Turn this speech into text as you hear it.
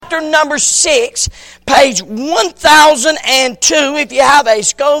chapter number 6, page 1002, if you have a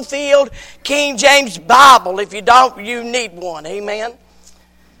Schofield King James Bible. If you don't, you need one. Amen.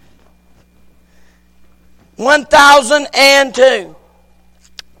 1002.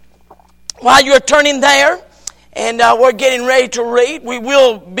 While you're turning there, and we're getting ready to read, we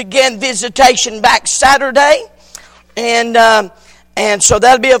will begin visitation back Saturday. And so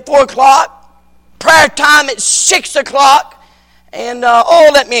that'll be at 4 o'clock. Prayer time at 6 o'clock. And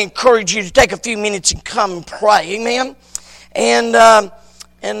let me encourage you to take a few minutes and come and pray. Amen. And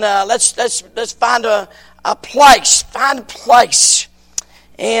let's find a place. Find a place.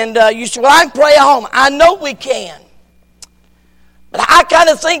 And you say, well, I can pray at home. I know we can. But I kind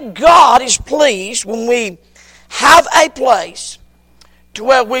of think God is pleased when we have a place to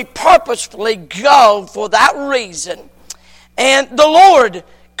where we purposefully go for that reason. And the Lord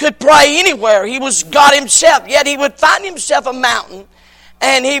could pray anywhere. He was God Himself, yet He would find Himself a mountain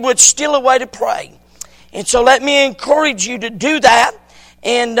and He would steal away to pray. And so let me encourage you to do that.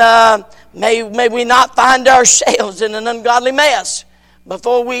 And may we not find ourselves in an ungodly mess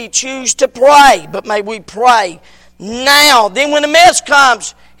before we choose to pray. But may we pray now. Then when the mess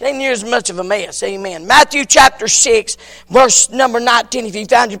comes, it ain't near as much of a mess. Amen. Matthew chapter 6, verse number 19. If you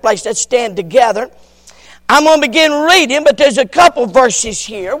found your place, let's stand together. I'm going to begin reading, but there's a couple verses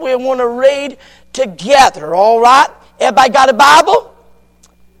here we want to read together. All right? Everybody got a Bible?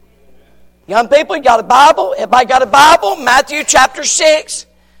 Young people, you got a Bible? Everybody got a Bible? Matthew chapter 6.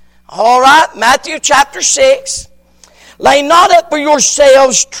 All right? Matthew chapter 6. Lay not up for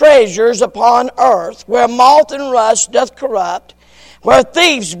yourselves treasures upon earth, where moth and rust doth corrupt, where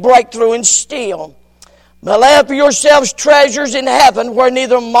thieves break through and steal. But lay up for yourselves treasures in heaven, where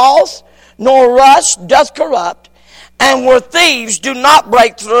neither moth nor rust doth corrupt, and where thieves do not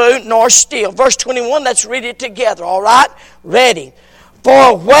break through nor steal. Verse 21, let's read it together, all right? Ready.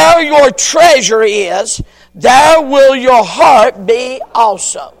 For where your treasure is, there will your heart be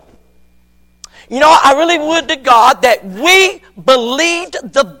also. You know, I really would to God that we believed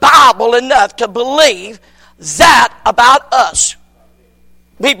the Bible enough to believe that about us.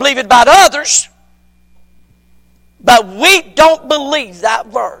 We believe it about others, but we don't believe that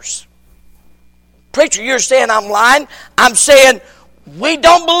verse. Preacher, you're saying I'm lying. I'm saying we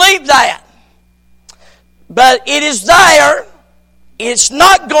don't believe that. But it is there. It's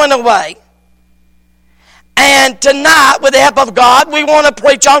not going away. And tonight, with the help of God, we want to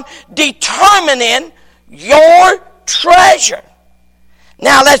preach on determining your treasure.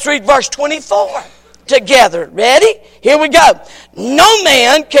 Now let's read verse 24 together. Ready? Here we go. No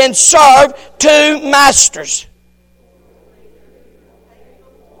man can serve two masters.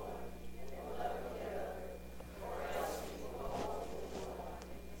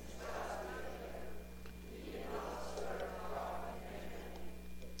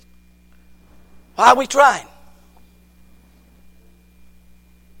 Why are we trying?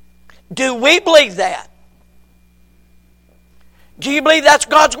 Do we believe that? Do you believe that's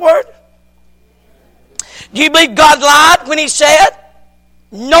God's word? Do you believe God lied when He said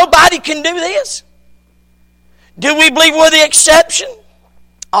nobody can do this? Do we believe we're the exception?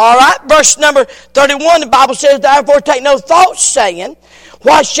 All right, verse number 31, the Bible says, therefore take no thought, saying,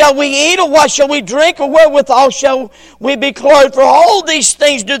 what shall we eat, or what shall we drink, or wherewithal shall we be clothed? For all these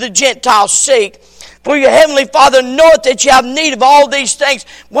things do the Gentiles seek. For your heavenly Father knoweth that you have need of all these things.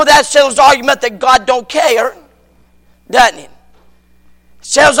 Well, that settles the argument that God don't care, doesn't it?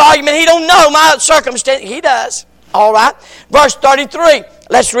 Settles the argument He don't know my circumstance. He does. All right. Verse 33.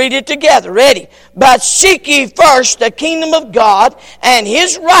 Let's read it together. Ready? But seek ye first the kingdom of God and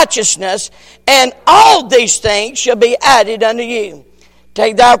His righteousness, and all these things shall be added unto you.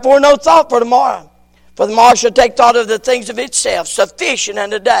 Take therefore no thought for tomorrow. For tomorrow shall take thought of the things of itself. Sufficient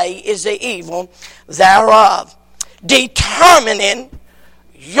unto the day is the evil thereof. Determining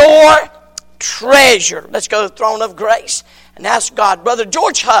your treasure. Let's go to the throne of grace and ask God. Brother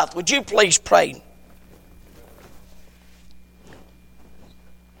George Huff, would you please pray?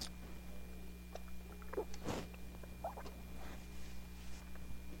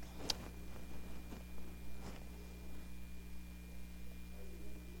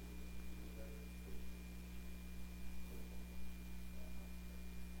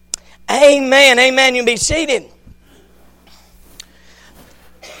 Amen. Amen. You be seated.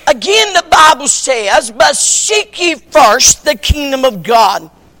 Again, the Bible says, but seek ye first the kingdom of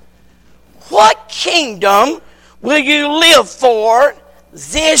God. What kingdom will you live for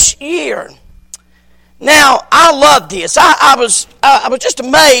this year? Now, I love this. I was just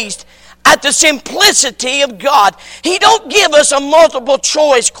amazed at the simplicity of God. He don't give us a multiple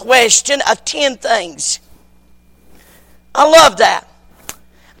choice question of 10 things. I love that.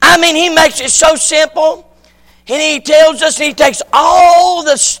 I mean, he makes it so simple. And he tells us, he takes all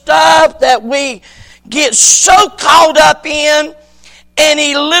the stuff that we get so caught up in, and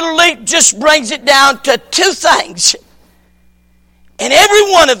he literally just brings it down to two things. And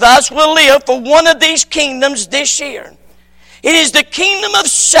every one of us will live for one of these kingdoms this year. It is the kingdom of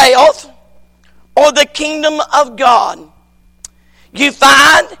self or the kingdom of God. You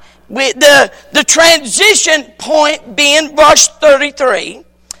find with the transition point being verse 33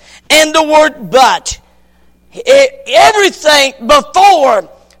 and the word but. Everything before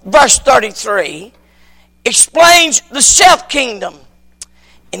verse 33 explains the self-kingdom.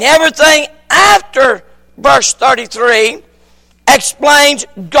 And everything after verse 33 explains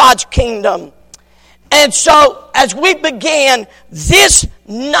God's kingdom. And so, as we begin this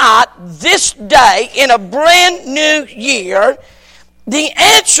night, this day, in a brand new year, the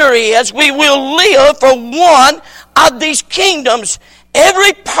answer is we will live for one of these kingdoms.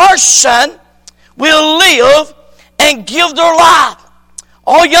 Every person will live and give their life.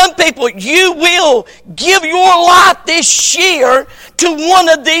 All young people, you will give your life this year to one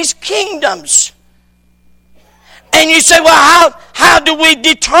of these kingdoms. And you say, well, how do we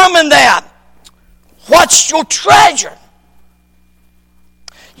determine that? What's your treasure?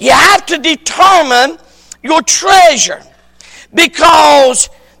 You have to determine your treasure, because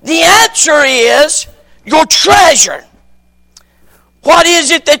the answer is your treasure. What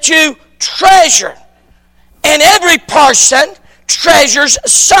is it that you treasure? And every person treasures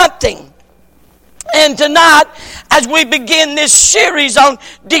something. And tonight, as we begin this series on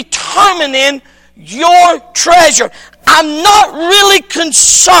determining your treasure, I'm not really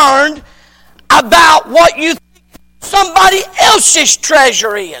concerned about what you think somebody else's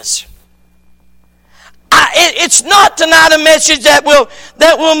treasure is. It's not tonight a message that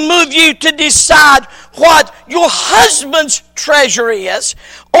will move you to decide what your husband's treasure is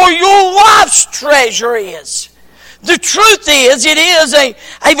or your wife's treasure is. The truth is, it is a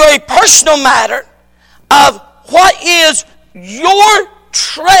very personal matter of what is your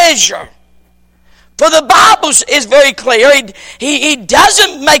treasure. For the Bible is very clear. He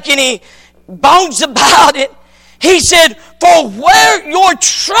doesn't make any bones about it. He said, for where your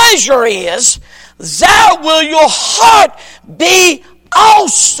treasure is, there will your heart be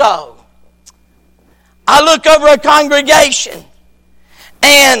also. I look over a congregation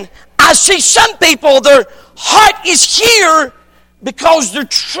and I see some people, their heart is here because their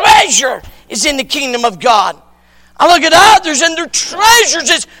treasure is in the kingdom of God. I look at others and their treasures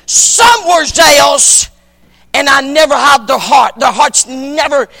is somewhere else, and I never have their heart. Their heart's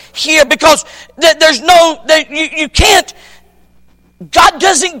never here because there's no, you can't, God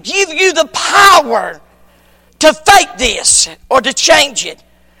doesn't give you the power to fake this or to change it.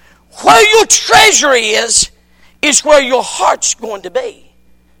 Where your treasure is where your heart's going to be.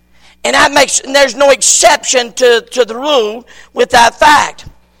 And there's no exception to the rule with that fact.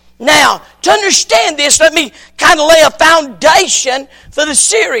 Now, to understand this, let me kind of lay a foundation for the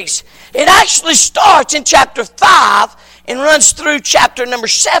series. It actually starts in chapter 5 and runs through chapter number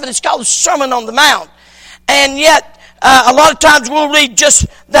 7. It's called the Sermon on the Mount. And yet, a lot of times we'll read just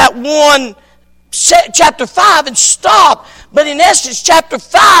that one chapter 5 and stop. But in essence, chapter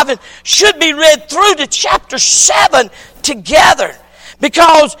 5 should be read through to chapter 7 together.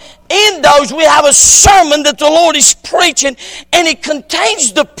 Because in those we have a sermon that the Lord is preaching, and it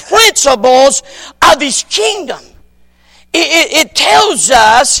contains the principles of His kingdom. It tells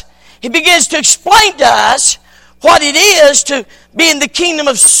us, He begins to explain to us what it is to be in the kingdom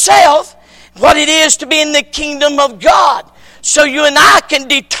of self, what it is to be in the kingdom of God. So you and I can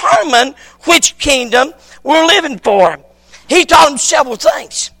determine which kingdom we're living for. He taught them several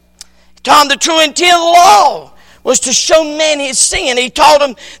things. He taught them the true intent of the law was to show man his sin. He taught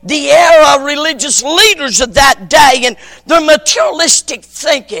them the era of religious leaders of that day and their materialistic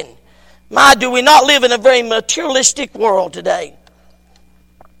thinking. My, do we not live in a very materialistic world today?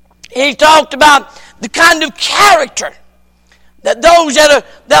 He talked about the kind of character that those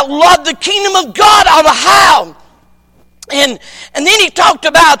that love the kingdom of God ought to have. And then he talked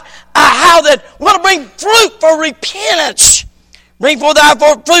about how that we're going to bring fruit for repentance. Bring forth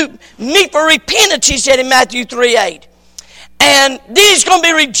therefore fruit, meet for repentance, he said in Matthew 3:8. And then he's going to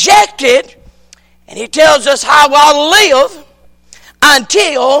be rejected. And he tells us how we ought to live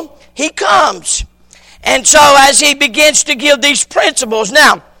until he comes. And so as he begins to give these principles.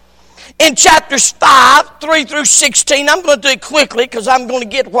 Now, in chapters 5, 3 through 16, I'm going to do it quickly because I'm going to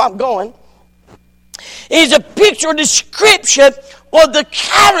get where I'm going. Is a picture, a description of the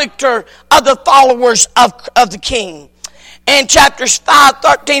character of the followers of the king. And chapters 5,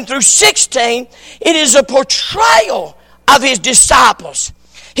 13 through 16, it is a portrayal of his disciples.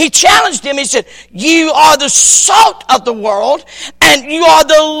 He challenged him. He said, you are the salt of the world, and you are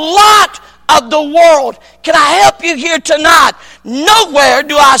the light of the world. Can I help you here tonight? Nowhere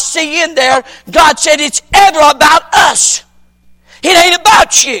do I see in there God said it's ever about us. It ain't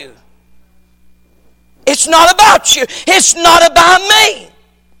about you. It's not about you. It's not about me.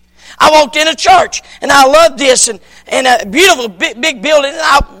 I walked in a church, and I loved this, and a beautiful big building, and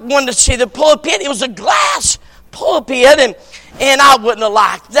I wanted to see the pulpit. It was a glass pulpit, and I wouldn't have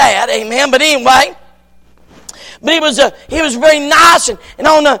liked that, amen. But anyway, he was very nice, and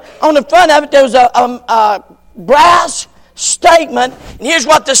on the front of it there was a brass statement, and here's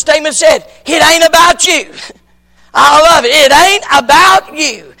what the statement said: "It ain't about you." I love it. It ain't about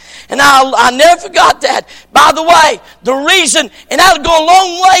you. And I never forgot that. By the way, the reason, and that'll go a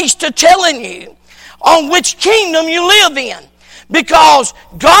long ways to telling you on which kingdom you live in. Because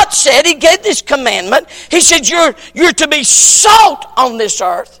God said, He gave this commandment. He said, you're to be salt on this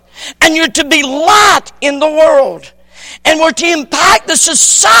earth, and you're to be light in the world. And we're to impact the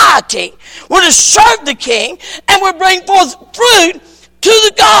society. We're to serve the King, and we're bring forth fruit to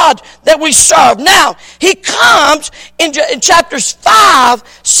the God that we serve. Now, He comes in chapters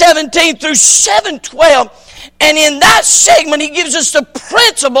 5:17 through 7:12, and in that segment He gives us the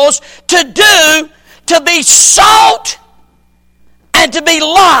principles to be salt and to be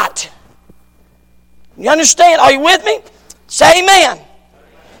light. You understand? Are you with me? Say amen.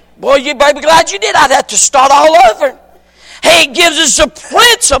 Boy, you better be glad you did. I'd have to start all over. He gives us the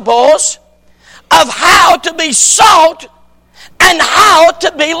principles of how to be salt and how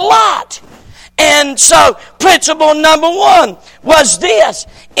to be light. And so, principle number 1 was this.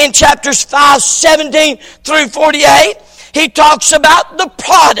 In chapters 5:17 through 48, he talks about the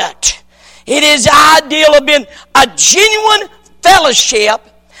product. It is the ideal of being a genuine fellowship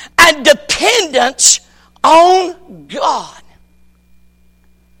and dependence on God.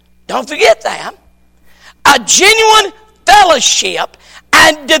 Don't forget that. A genuine fellowship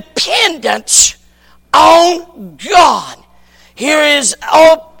and dependence on God. Here is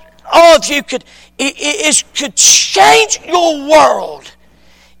all if you could, it could change your world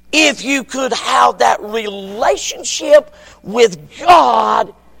if you could have that relationship with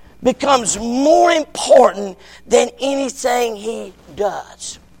God becomes more important than anything He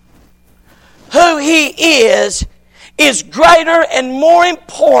does. Who He is greater and more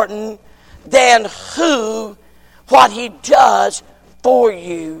important than what He does for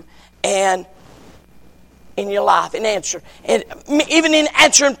you and in your life, and even in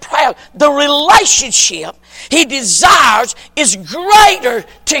answering prayer. The relationship He desires is greater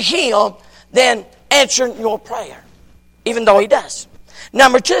to Him than answering your prayer, even though He does.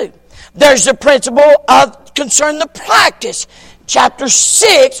 Number 2, there's the principle of concerning the practice. Chapter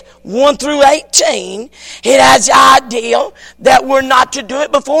 6, 1 through 18, it has the idea that we're not to do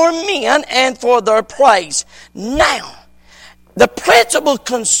it before men and for their praise. Now, the principle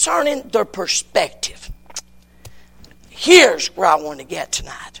concerning their perspective. Here's where I want to get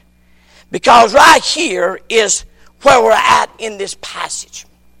tonight. Because right here is where we're at in this passage.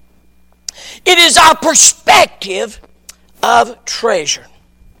 It is our perspective of treasure.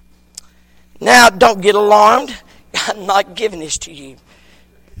 Now, don't get alarmed. I'm not giving this to you.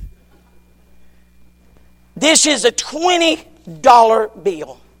 This is a $20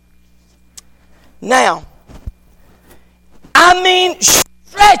 bill. Now, I mean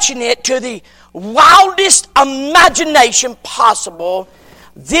stretching it to the wildest imagination possible,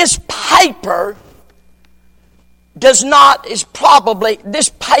 this paper is not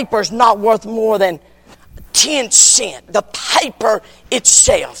worth more than 10 cents. The paper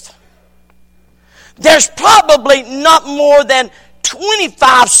itself. There's probably not more than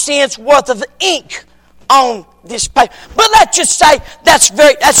 25 cents worth of ink on this paper. But let's just say that's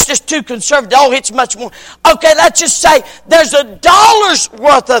just too conservative. Oh, it's much more. Okay, let's just say there's $1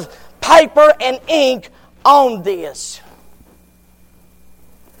 worth of paper and ink on this.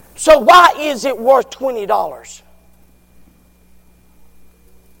 So why is it worth $20?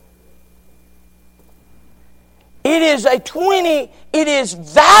 It is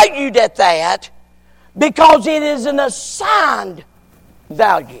valued at that because it is an assigned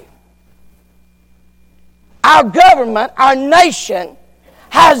value. Our government, our nation,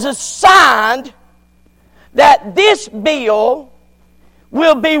 has assigned that this bill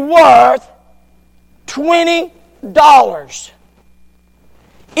will be worth $20.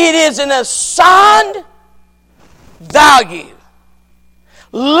 It is an assigned value.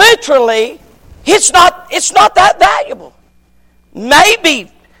 Literally, it's not that valuable.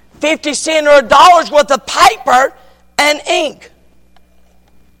 Maybe 50 cents or $1 worth of paper and ink.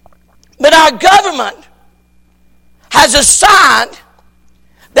 But our government has assigned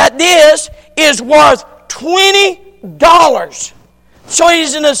that this is worth $20. So it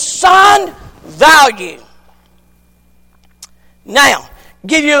is an assigned value. Now,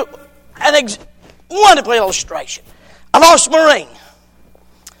 give you a wonderful illustration. I lost my ring.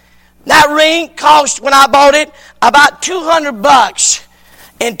 That ring cost, when I bought it, about $200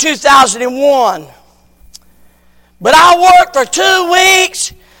 in 2001. But I worked for 2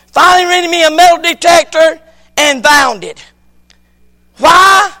 weeks, finally rented me a metal detector, and found it.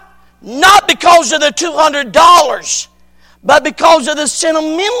 Why? Not because of the $200, but because of the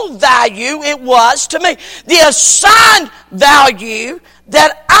sentimental value it was to me. The assigned value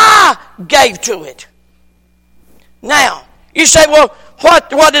that I gave to it. Now, you say, well, what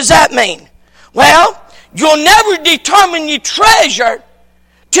does that mean? Well, you'll never determine your treasure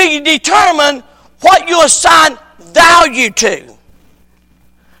till you determine what you assign value to.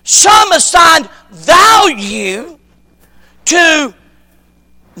 Some assign value to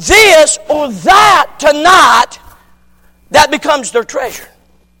this or that tonight, that becomes their treasure.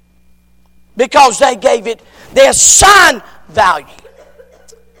 Because they gave it, they assigned value.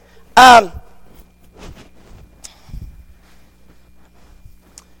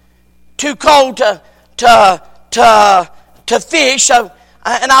 Too cold to fish, so,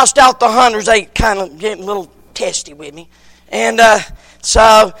 and I was out the hunters. They kind of get a little testy with me, and okay,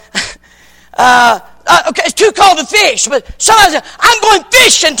 it's too cold to fish. But somebody said, "I'm going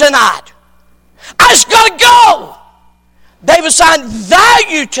fishing tonight. I just got to go." They've assigned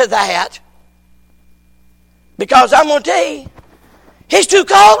value to that because I'm going to tell you, it's too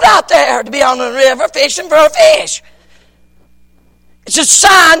cold out there to be on the river fishing for a fish. It's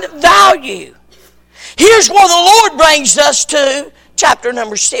assigned value. Here's where the Lord brings us to chapter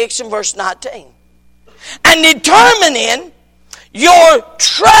number 6 and verse 19. And determining your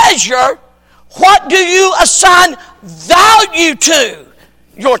treasure, what do you assign value to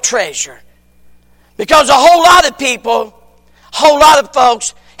your treasure? Because a whole lot of people, a whole lot of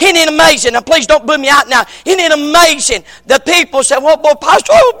folks, isn't it amazing? Now, please don't boo me out now. Isn't it amazing that people say, well, boy,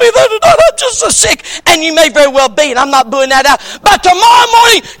 Pastor, I will be there tonight. I'm just so sick. And you may very well be, and I'm not booing that out. But tomorrow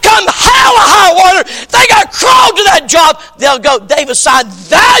morning, come hell or high water, if they got crawled to that job, they'll go. They've assigned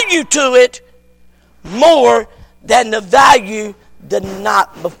value to it more than the value the night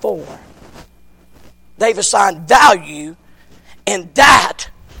before. They've assigned value, and that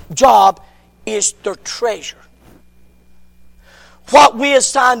job is their treasure. What we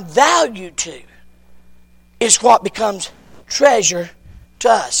assign value to is what becomes treasure to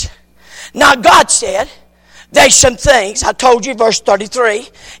us. Now, God said there's some things, I told you, verse 33,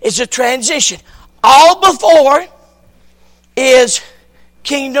 is a transition. All before is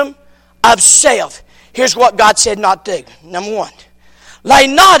kingdom of self. Here's what God said not to do. Number 1, lay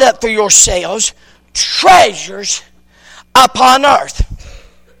not up for yourselves treasures upon earth.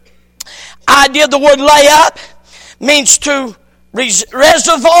 Idea of the word lay up means to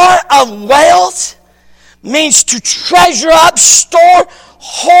reservoir of wealth, means to treasure up, store,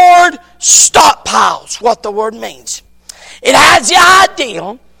 hoard, stockpiles, what the word means. It has the idea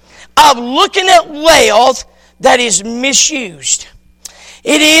of looking at wealth that is misused.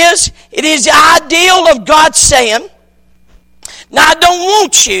 It is the ideal of God saying, now I don't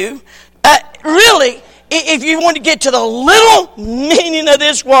want you, really, if you want to get to the little meaning of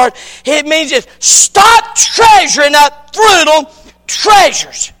this word, it means is stop treasuring up futile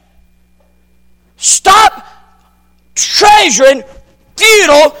treasures. Stop treasuring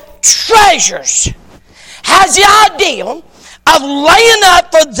futile treasures. Has the idea of laying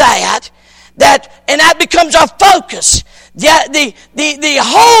up for that, and that becomes our focus. The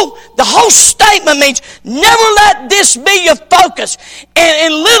whole statement means never let this be your focus.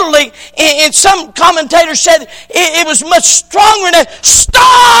 And literally, and some commentators said it was much stronger than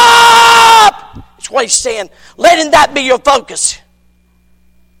stop. That's what he's saying. Letting that be your focus.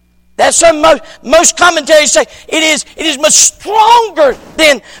 That's some most commentators say it is much stronger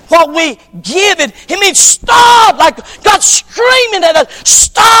than what we give it. It means stop, like God screaming at us.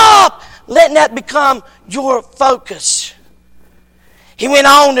 Stop letting that become your focus. He went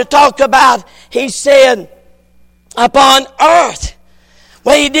on to talk about, he said, upon earth.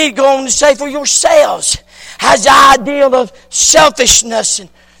 Well, he did go on to say for yourselves. Has the ideal of selfishness and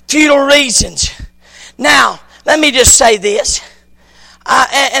futile reasons. Now, let me just say this.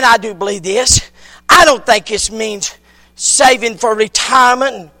 And I do believe this. I don't think this means saving for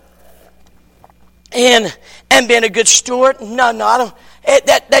retirement and being a good steward. No, I don't.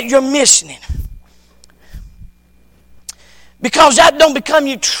 That you're missing it. Because that don't become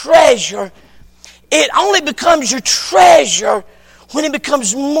your treasure. It only becomes your treasure when it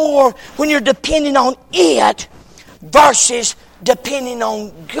becomes more, when you're depending on it versus depending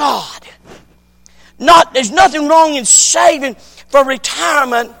on God. There's nothing wrong in saving for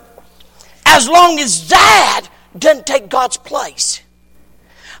retirement as long as that doesn't take God's place.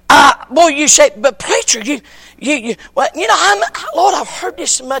 Boy, you say, but preacher, Lord, I've heard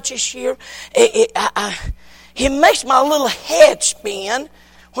this so much this year. It makes my little head spin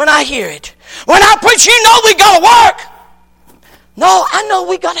when I hear it. When I preach, we got to work. No, I know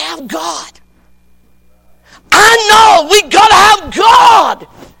we got to have God. I know we got to have God.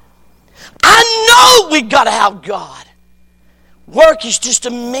 I know we got to have God. Work is just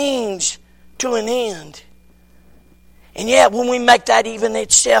a means to an end. And yet when we make that even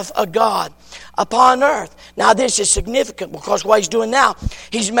itself a God upon earth. Now this is significant because what he's doing now,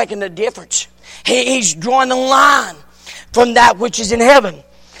 he's making a difference. He's drawing a line from that which is in heaven.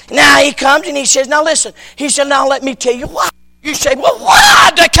 Now he comes and he says, now listen. He said, now let me tell you why. You say, well,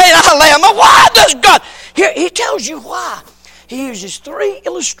 why can't I lamb? Why does God? Here, he tells you why. He uses 3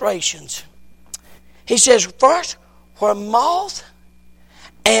 illustrations. He says, first, where moth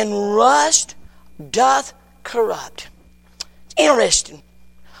and rust doth corrupt. Interesting.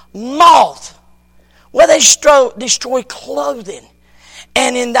 Moth. Well, they destroy clothing.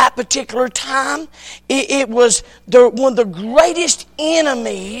 And in that particular time, it was one of the greatest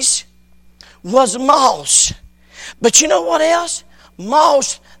enemies was moths. But you know what else?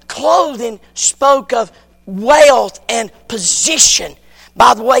 Moths, clothing spoke of wealth and position.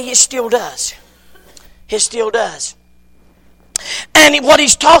 By the way, it still does. It still does. And what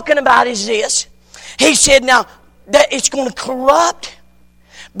he's talking about is this. He said, now, that it's going to corrupt.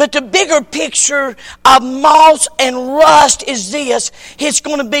 But the bigger picture of moths and rust is this. It's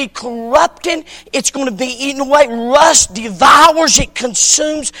going to be corrupting. It's going to be eaten away. Rust devours. It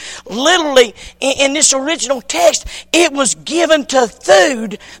consumes. Literally, in this original text, it was given to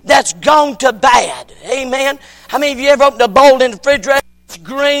food that's gone to bad. Amen. How many of you ever opened a bowl in the refrigerator? It's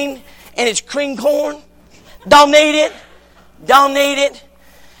green and it's cream corn. Don't need it. Don't need it.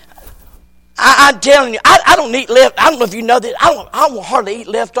 I'm telling you, I don't eat left. I don't know if you know this. I don't hardly eat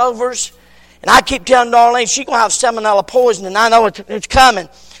leftovers. And I keep telling Darlene she's going to have salmonella poison, and I know it's coming.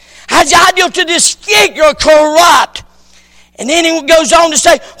 How's the ideal to disfigure, corrupt? And then he goes on to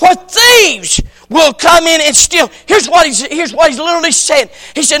say, where thieves will come in and steal. Here's what he's literally saying.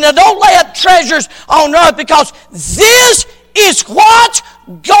 He said, now don't lay up treasures on earth because this is what's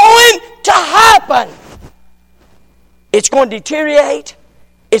going to happen. It's going to deteriorate.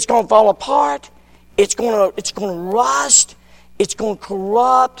 It's going to fall apart. It's going to rust. It's going to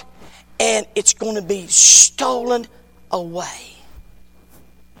corrupt. And it's going to be stolen away.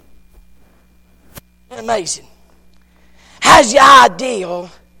 Amazing. Has the ideal,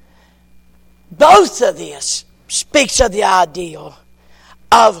 both of this speaks of the ideal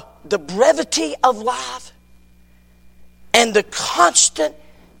of the brevity of life and the constant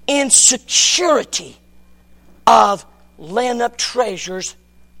insecurity of laying up treasures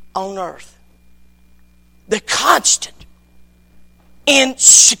on earth. The constant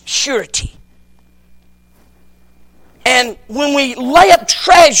insecurity. And when we lay up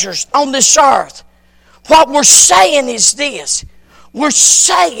treasures on this earth, what we're saying is this. We're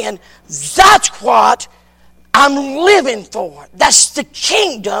saying that's what I'm living for. That's the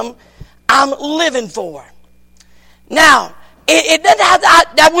kingdom I'm living for. Now, it doesn't have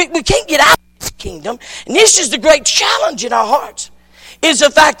that we can't get out of this kingdom. And this is the great challenge in our hearts. Is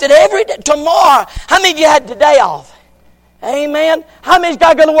the fact that every day, tomorrow, how many of you had today off? Amen. How many's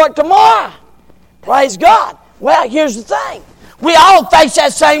got to go to work tomorrow? Praise God. Well, here's the thing. We all face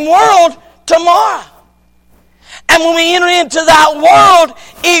that same world tomorrow. And when we enter into that world,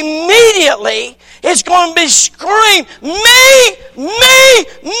 immediately it's going to be screamed, me, me,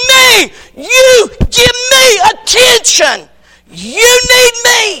 me. You give me attention. You need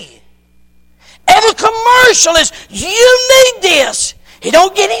me. Every commercial is, you need this. It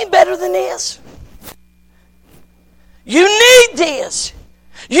don't get any better than this. You need this.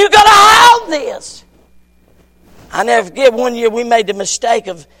 You got to have this. I never forget one year we made the mistake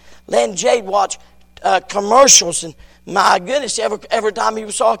of letting Jade watch commercials, and my goodness, every time he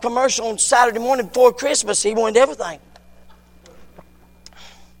saw a commercial on Saturday morning before Christmas, he wanted everything.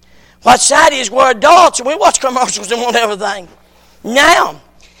 What's sad is we're adults and we watch commercials and want everything. Now,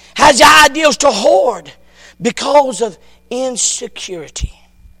 has the ideals to hoard because of insecurity,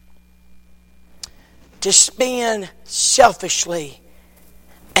 to spend selfishly,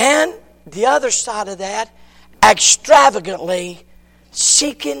 and the other side of that, extravagantly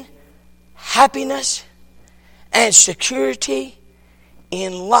seeking happiness and security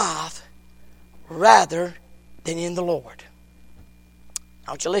in life rather than in the Lord.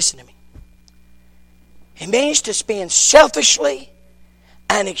 I want you to listen to me. It means to spend selfishly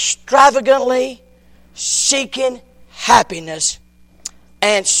and extravagantly seeking happiness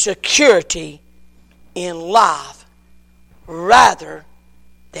and security in life rather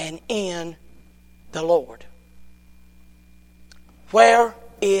than in the Lord. Where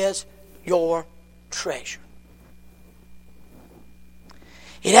is your treasure?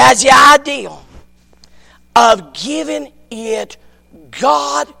 It has the ideal of giving it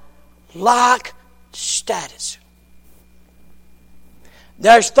God-like status.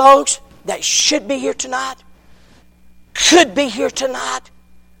 There's folks that should be here tonight, could be here tonight,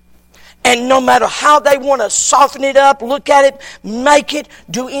 and no matter how they want to soften it up, look at it, make it,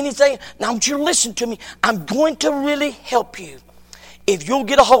 do anything. Now, I want you to listen to me. I'm going to really help you. If you'll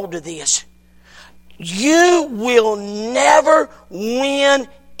get a hold of this, you will never win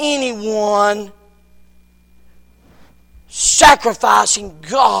anyone sacrificing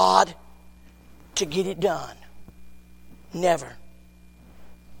God to get it done. Never.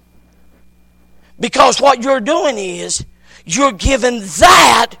 Because what you're doing is you're giving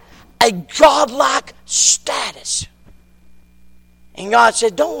that a godlike status. And God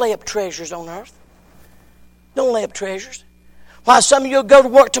said, don't lay up treasures on earth. Don't lay up treasures. Why some of you will go to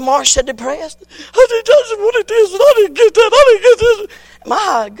work tomorrow so depressed. I didn't want this, and I didn't get that, I didn't get this.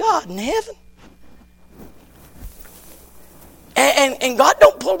 My God in heaven. And God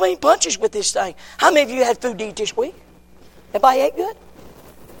don't pull any punches with this thing. How many of you had food to eat this week? Everybody ate good?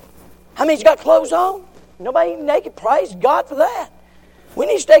 How many's got clothes on? Nobody eating naked? Praise God for that. We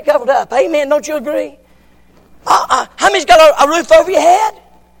need to stay covered up. Amen. Don't you agree? How many's got a roof over your head?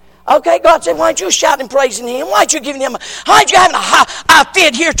 Okay, God said, why aren't you shouting and praising Him? Why aren't you giving Him why aren't you having a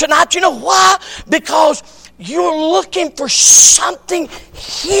fit here tonight? You know why? Because you're looking for something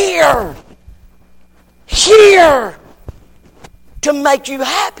here. Here. To make you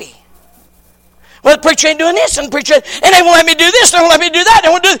happy. Well, the preacher ain't doing this, and the preacher and they won't let me do this, they won't let me do that, they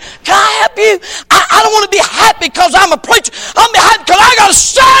won't do this. Can I help you? I don't want to be happy because I'm a preacher. I'm happy because I got a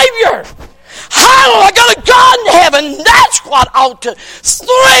Savior. Hallelujah, I got a God in heaven. That's what ought to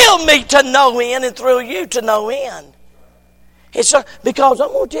thrill me to know in and thrill you to know in. It's because I'm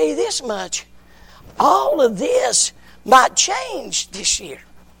going to tell you this much. All of this might change this year.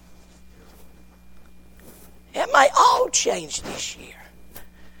 It might all change this year.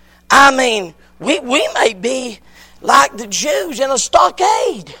 I mean, we may be like the Jews in a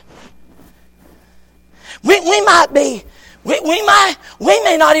stockade. We may not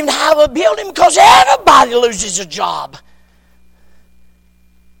even have a building because everybody loses a job.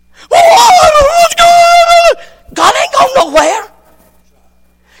 God ain't going nowhere.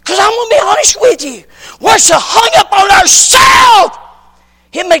 Because I'm going to be honest with you. We're so hung up on ourselves.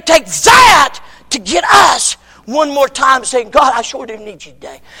 It may take that to get us one more time saying, God, I sure do need you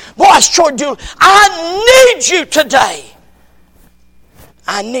today. Boy, I sure do. I need you today.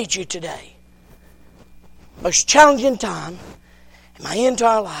 I need you today. Most challenging time in my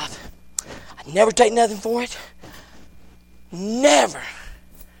entire life. I'd never take nothing for it. Never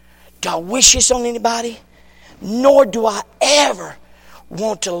do I wish this on anybody, nor do I ever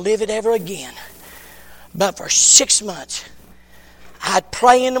want to live it ever again. But for 6 months, I'd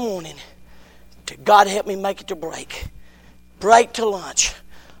pray in the morning to God help me make it to break. Break to lunch.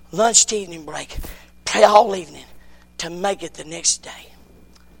 Lunch to evening break. Pray all evening to make it the next day.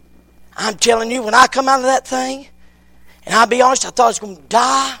 I'm telling you, when I come out of that thing, and I'll be honest, I thought I was going to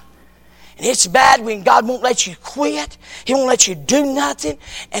die. And it's bad when God won't let you quit. He won't let you do nothing.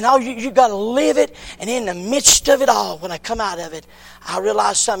 And all you got to live it. And in the midst of it all, when I come out of it, I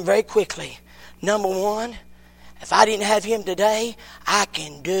realized something very quickly. Number one, if I didn't have Him today, I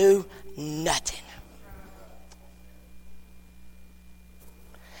can do nothing.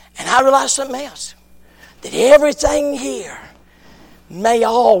 And I realized something else. That everything here may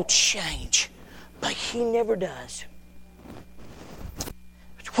all change, but He never does.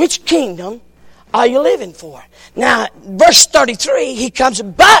 Which kingdom are you living for? Now, verse 33, he comes,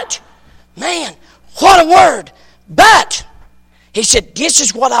 but, man, what a word. But, he said, this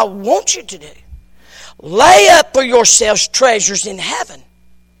is what I want you to do. Lay up for yourselves treasures in heaven,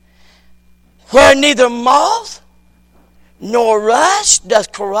 where neither moth nor rust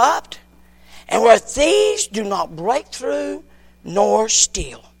doth corrupt, and where thieves do not break through nor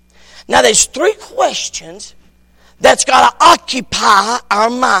steal. Now, there's 3 questions that's got to occupy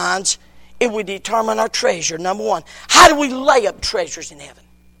our minds if we determine our treasure. Number 1, how do we lay up treasures in heaven?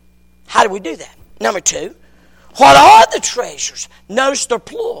 How do we do that? Number 2, what are the treasures? Notice they're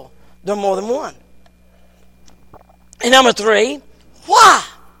plural. They're more than one. And number 3, why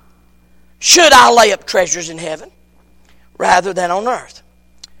should I lay up treasures in heaven rather than on earth?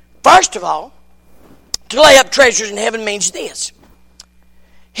 First of all, to lay up treasures in heaven means this.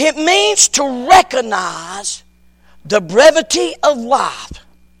 It means to recognize the brevity of life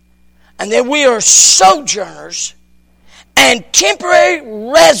and that we are sojourners and temporary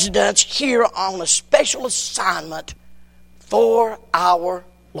residents here on a special assignment for our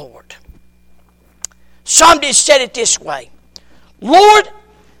Lord. Somebody said it this way: Lord,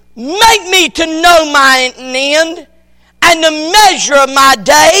 make me to know mine end and the measure of my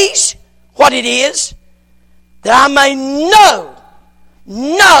days, what it is, that I may know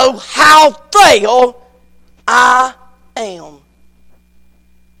how frail I am.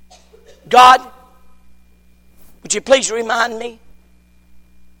 God, would you please remind me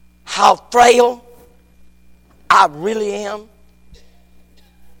how frail I really am?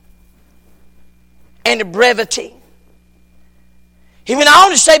 And the brevity. He went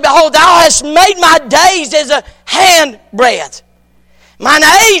on to say, Behold, thou hast made my days as a handbreadth. Mine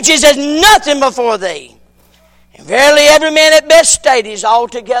age is as nothing before thee. And verily every man at best state is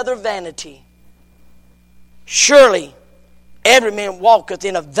altogether vanity. Surely every man walketh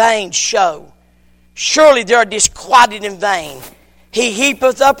in a vain show. Surely they are disquieted in vain. He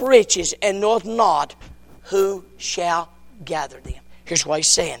heapeth up riches and knoweth not who shall gather them. Here's what he's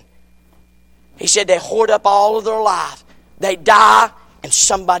saying. He said they hoard up all of their life. They die and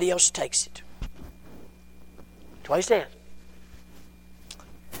somebody else takes it. That's what he said.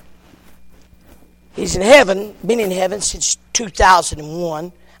 He's in heaven, been in heaven since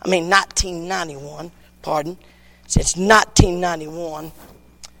 1991, since 1991.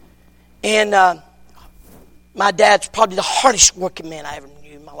 And my dad's probably the hardest working man I ever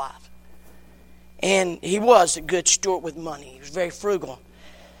knew in my life. And he was a good steward with money. He was very frugal.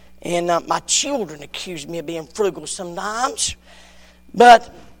 And my children accuse me of being frugal sometimes.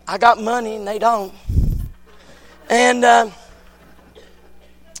 But I got money and they don't. And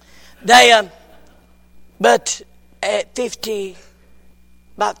but at 51,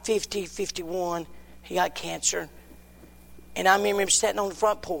 he got cancer. And I remember him sitting on the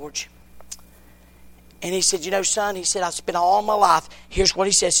front porch. And he said, you know, son, he said, I spent all my life. Here's what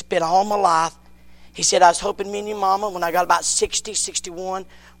he said, spent all my life. He said, I was hoping me and your mama, when I got about 60, 61,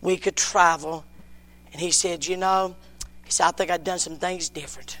 we could travel. And he said, you know, he said, I think I'd done some things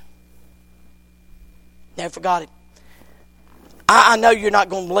different. Never forgot it. I know you're not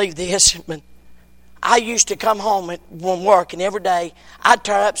going to believe this, but I used to come home from work, and every day I'd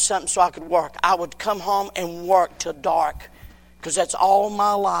tear up something so I could work. I would come home and work till dark, because that's all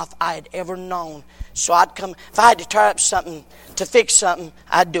my life I had ever known. So I'd come, if I had to tear up something to fix something,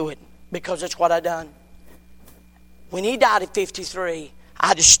 I'd do it, because that's what I done. When he died at 53,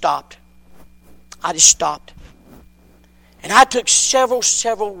 I just stopped. And I took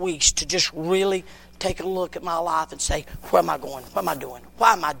several weeks to just really take a look at my life and say, where am I going? What am I doing?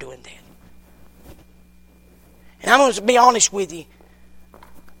 Why am I doing that? And I'm going to be honest with you.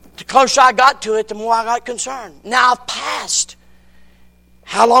 The closer I got to it, the more I got concerned. Now I've passed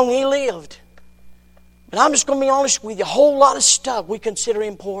how long he lived. But I'm just going to be honest with you. A whole lot of stuff we consider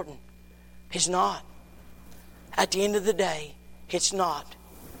important is not. At the end of the day, it's not.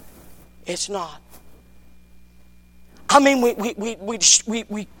 It's not. I mean, we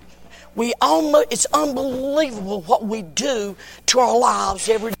almost, it's unbelievable what we do to our lives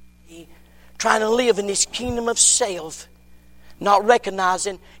every day, trying to live in this kingdom of self, not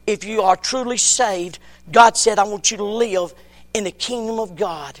recognizing if you are truly saved, God said, I want you to live in the kingdom of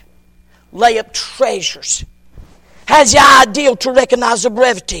God. Lay up treasures. Has the ideal to recognize the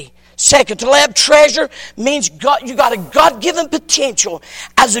brevity. Second, to lay up treasure means you got a God-given potential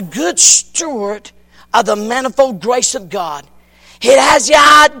as a good steward of the manifold grace of God. It has the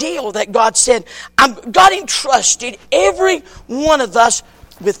ideal that God said, God entrusted every one of us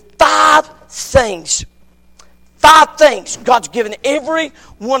with 5 things. 5 things God's given every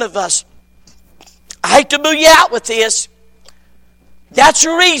one of us. I hate to boo you out with this. That's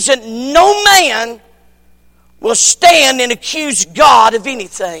the reason no man will stand and accuse God of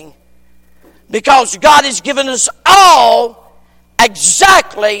anything. Because God has given us all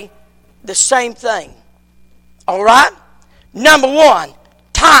exactly the same thing. All right? Number 1,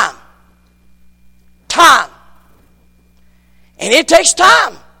 time. Time. And it takes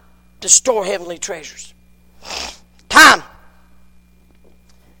time to store heavenly treasures. Time.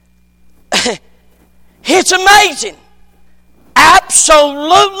 It's amazing.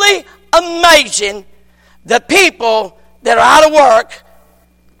 Absolutely amazing the people that are out of work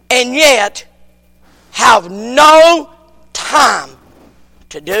and yet have no time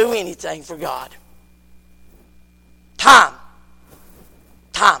to do anything for God. Time.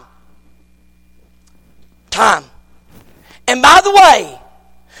 Time. Time. And by the way,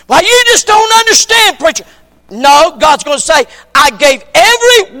 Well, you just don't understand, preacher. No, God's going to say, I gave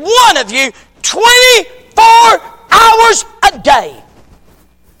every one of you 24 hours a day.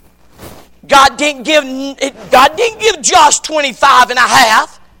 God didn't give Josh 25 and a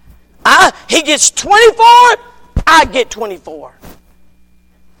half. He gets 24, I get 24.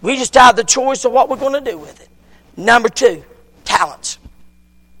 We just have the choice of what we're going to do with it. Number 2, talents,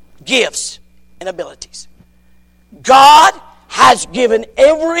 gifts, and abilities. God has given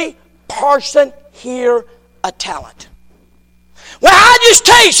every person here a talent. Well, I just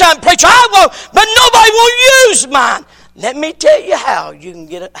tell you something, preacher. I will, but nobody will use mine. Let me tell you how you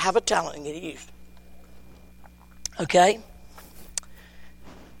can have a talent and get it used. Okay?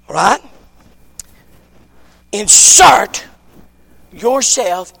 All right? Insert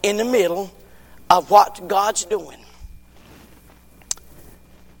yourself in the middle of what God's doing.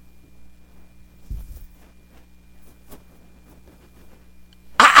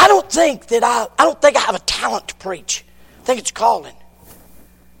 I don't think I have a talent to preach. I think it's calling.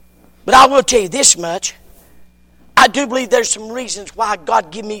 But I will tell you this much. I do believe there's some reasons why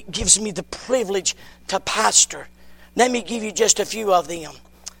God gives me the privilege to pastor. Let me give you just a few of them.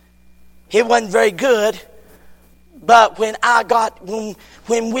 It wasn't very good, but when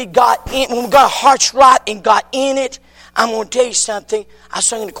we got our hearts right and got in it, I'm going to tell you something. I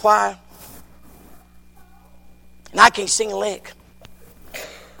sung in the choir, and I can't sing a lick.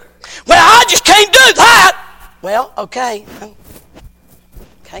 Well, I just can't do that. Well, okay.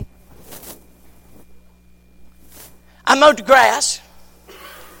 Okay. I mowed the grass.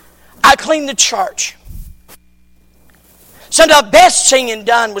 I cleaned the church. Some of the best singing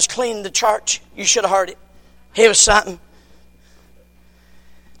done was cleaning the church. You should have heard it. It was something.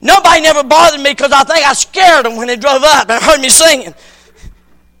 Nobody never bothered me because I think I scared them when they drove up and heard me singing.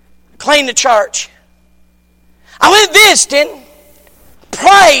 Cleaned the church. I went visiting,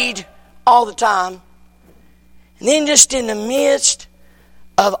 prayed all the time, and then just in the midst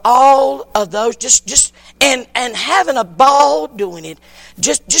of all of those, just and having a ball doing it,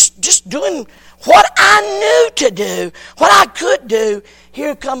 just doing what I knew to do, what I could do.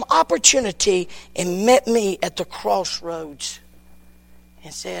 Here come opportunity and met me at the crossroads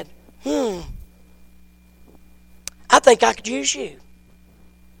and said, I think I could use you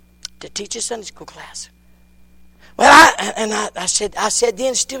to teach a Sunday school class. Well, I said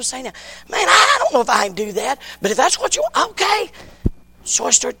then, still saying that, man, I don't know if I can do that, but if that's what you want, okay. So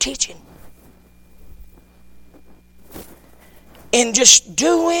I started teaching. And just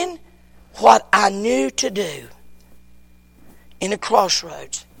doing what I knew to do in the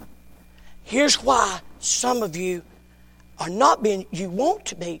crossroads. Here's why some of you are not being, you want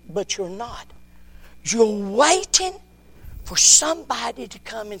to be, but you're not. You're waiting for somebody to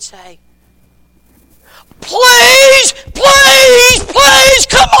come and say, please, please, please,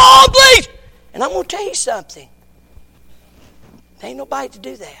 come on, please. And I'm going to tell you something. There ain't nobody to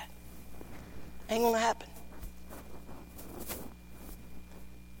do that. Ain't going to happen.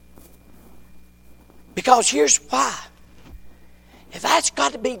 Because here's why. If that's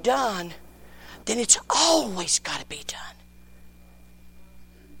got to be done, then it's always got to be done.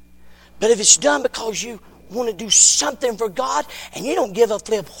 But if it's done because you want to do something for God and you don't give a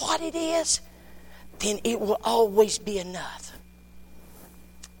flip what it is, then it will always be enough.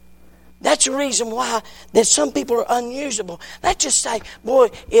 That's the reason why that some people are unusable. Let's just say, boy,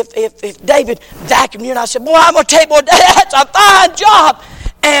 if David vacuumed you and I said, boy, I'm going to tell you, boy, that's a fine job.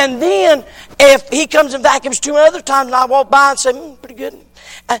 And then if he comes and vacuums 2 other times and I walk by and say, pretty good.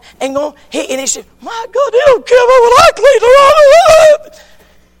 And he said, my God, they don't care about what I clean the wrong.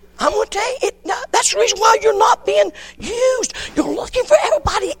 I'm going to tell you, that's the reason why you're not being used. You're looking for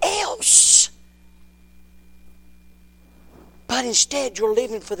everybody else. But instead, you're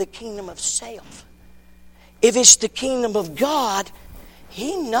living for the kingdom of self. If it's the kingdom of God,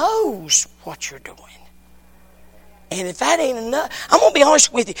 He knows what you're doing. And if that ain't enough, I'm going to be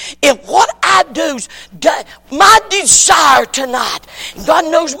honest with you. If what I do's my desire tonight,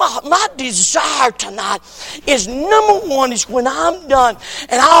 God knows my desire tonight is number one is when I'm done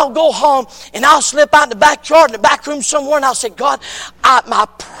and I'll go home and I'll slip out in the backyard in the back room somewhere and I'll say, God, my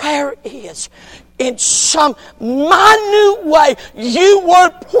prayer is in some minute way you were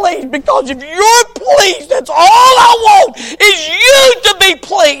pleased, because if you're pleased, that's all I want is you to be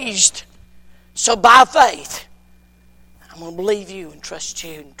pleased. So by faith, I'm going to believe you and trust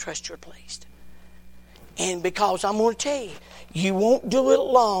you're pleased. And because I'm going to tell you, you won't do it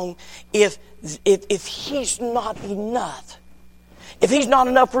alone if He's not enough. If He's not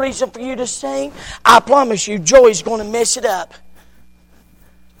enough reason for you to sing, I promise you, Joey's going to mess it up.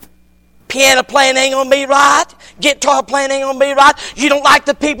 Piano playing ain't going to be right. Guitar playing ain't going to be right. You don't like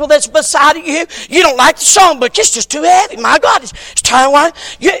the people that's beside you. You don't like the songbook. It's just too heavy. My God, it's tiring.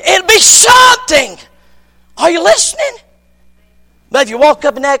 It'll be something. Are you listening? But if you walk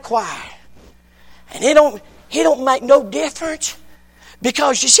up in that choir and it don't make no difference,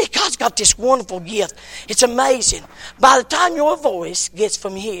 because you see, God's got this wonderful gift. It's amazing. By the time your voice gets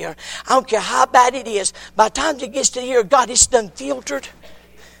from here, I don't care how bad it is, by the time it gets to here, God, it's done filtered.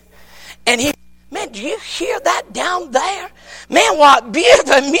 And man, do you hear that down there? Man, what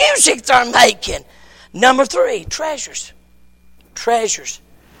beautiful music they're making. Number 3, treasures. Treasures.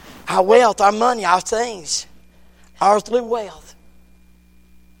 Our wealth, our money, our things. Earthly wealth.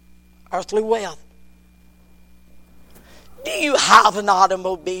 Earthly wealth. Do you have an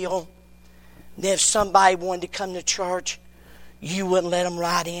automobile that if somebody wanted to come to church, you wouldn't let them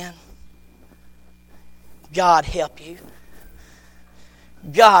ride in? God help you.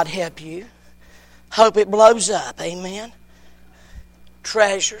 God help you. Hope it blows up. Amen.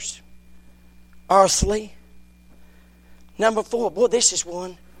 Treasures. Earthly. Number 4. Boy, this is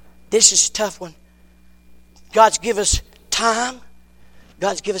one. This is a tough one. God's give us time.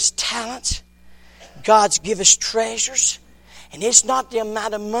 God's give us talents. God's give us treasures. And it's not the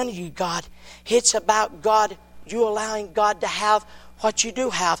amount of money you got. It's about God, you allowing God to have what you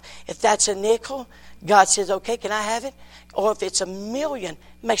do have. If that's a nickel, God says, okay, can I have it? Or if it's $1 million,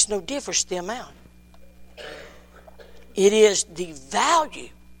 it makes no difference the amount. It is the value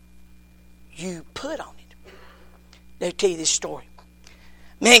you put on it. Let me tell you this story.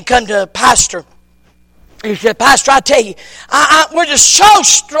 Man come to a pastor. He said, Pastor, I tell you, we're just so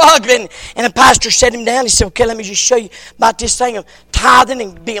struggling. And the pastor set him down. He said, okay, let me just show you about this thing of tithing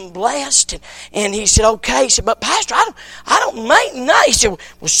and being blessed. And he said, okay. He said, but Pastor, I don't make nothing. He said,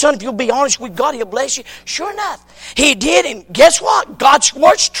 well, son, if you'll be honest with God, He'll bless you. Sure enough, He did. And guess what? God's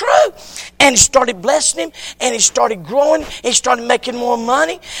word's true. And He started blessing him. And he started growing. He started making more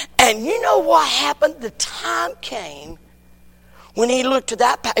money. And you know what happened? The time came when he looked to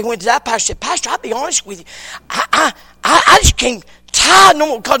that, he went to that pastor and said, Pastor, I'll be honest with you. I just can't tithe no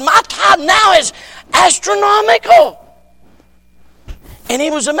more because my tithe now is astronomical. And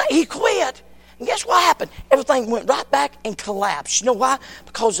he quit. And guess what happened? Everything went right back and collapsed. You know why?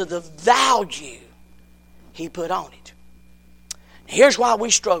 Because of the value he put on it. Here's why we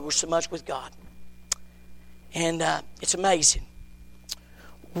struggle so much with God. And it's amazing.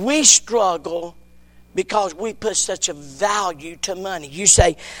 We struggle because we put such a value to money. You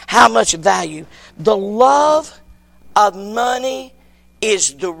say, how much value? The love of money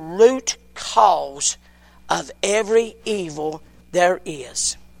is the root cause of every evil there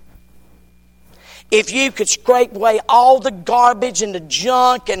is. If you could scrape away all the garbage and the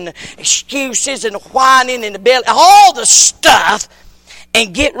junk and the excuses and the whining and the belly, all the stuff,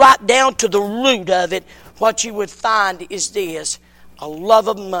 and get right down to the root of it, what you would find is this: a love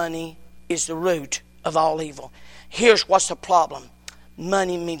of money is the root of all evil. Here's what's the problem.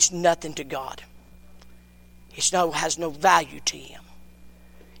 Money means nothing to God. It has no value to Him.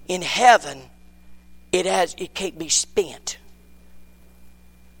 In heaven, it can't be spent.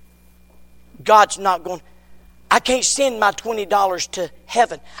 God's not going, I can't send my $20 to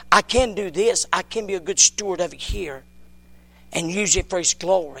heaven. I can do this. I can be a good steward of it here and use it for His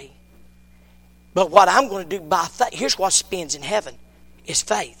glory. But what I'm going to do by faith, here's what spends in heaven, is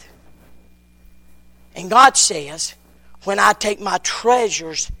faith. And God says, when I take my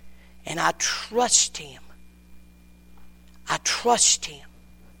treasures and I trust Him,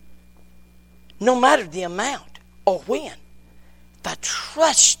 no matter the amount or when, if I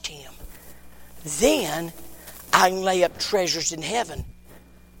trust Him, then I can lay up treasures in heaven.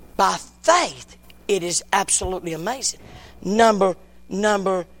 By faith, it is absolutely amazing. Number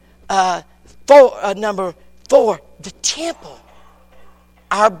 4, the temple,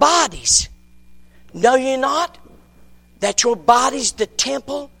 our bodies. Know you not that your body's the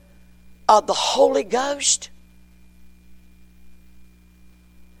temple of the Holy Ghost?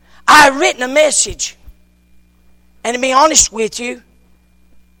 I have written a message, and to be honest with you,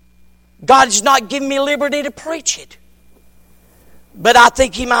 God has not given me liberty to preach it. But I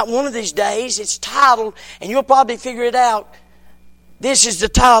think He might one of these days. It's titled, and you'll probably figure it out. This is the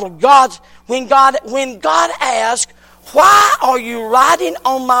title. When God asks, why are you writing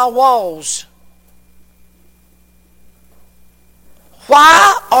on my walls?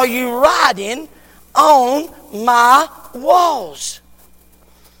 Why are you writing on my walls?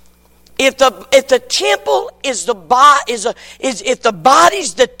 If the temple is if the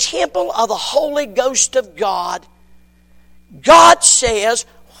body's the temple of the Holy Ghost of God, God says,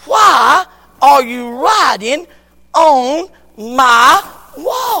 why are you writing on my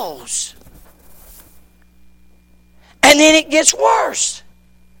walls? And then it gets worse.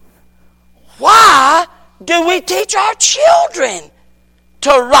 Why do we teach our children to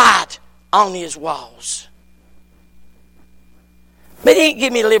write on his walls? But he didn't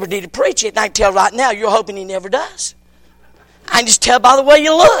give me the liberty to preach it, and I can tell right now you're hoping he never does. I can just tell by the way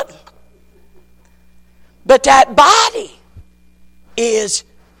you look. But that body is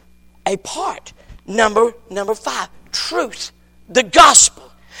a part. Number 5, truth, the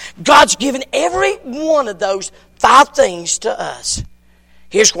gospel. God's given every one of those 5 things to us.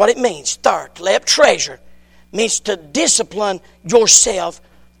 Here's what it means. Third, to lay up treasure means to discipline yourself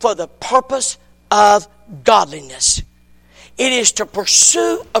for the purpose of godliness. It is to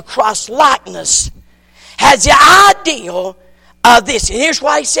pursue a Christ-likeness. Has the ideal of this. And here's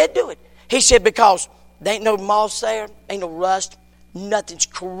why he said do it. He said because there ain't no moss there, ain't no rust, nothing's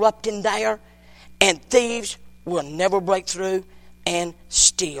corrupting there, and thieves will never break through and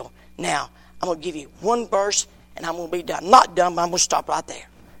steal. Now, I'm going to give you one verse, and I'm going to be done. Not done, but I'm going to stop right there.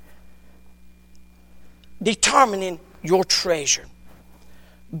 Determining your treasure.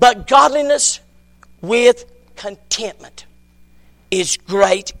 But godliness with contentment is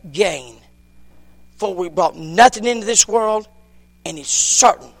great gain. For we brought nothing into this world, and it's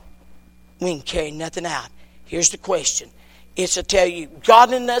certain we can carry nothing out. Here's the question. It's to tell you,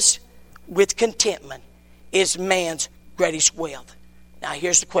 godliness with contentment is man's greatest wealth. Now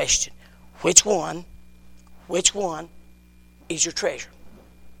here's the question. Which one is your treasure?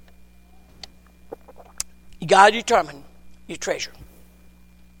 You got to determine your treasure.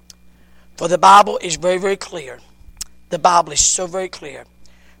 For the Bible is very, very clear. The Bible is so very clear.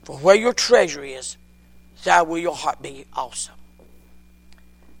 For where your treasure is, there will your heart be also.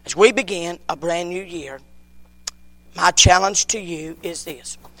 As we begin a brand new year, my challenge to you is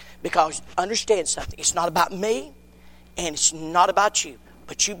this. Because understand something. It's not about me, and it's not about you.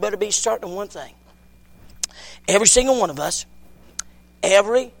 But you better be certain of one thing. Every single one of us,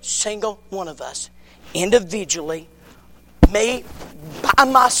 individually, me, by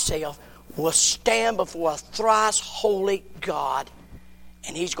myself, will stand before a thrice holy God,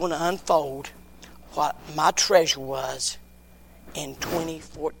 and He's going to unfold what my treasure was in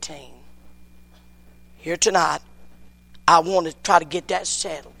 2014. Here tonight, I want to try to get that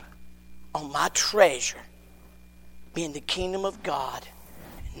settled on my treasure being the kingdom of God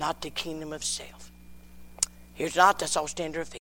and not the kingdom of self. Here tonight, let's all stand to our feet.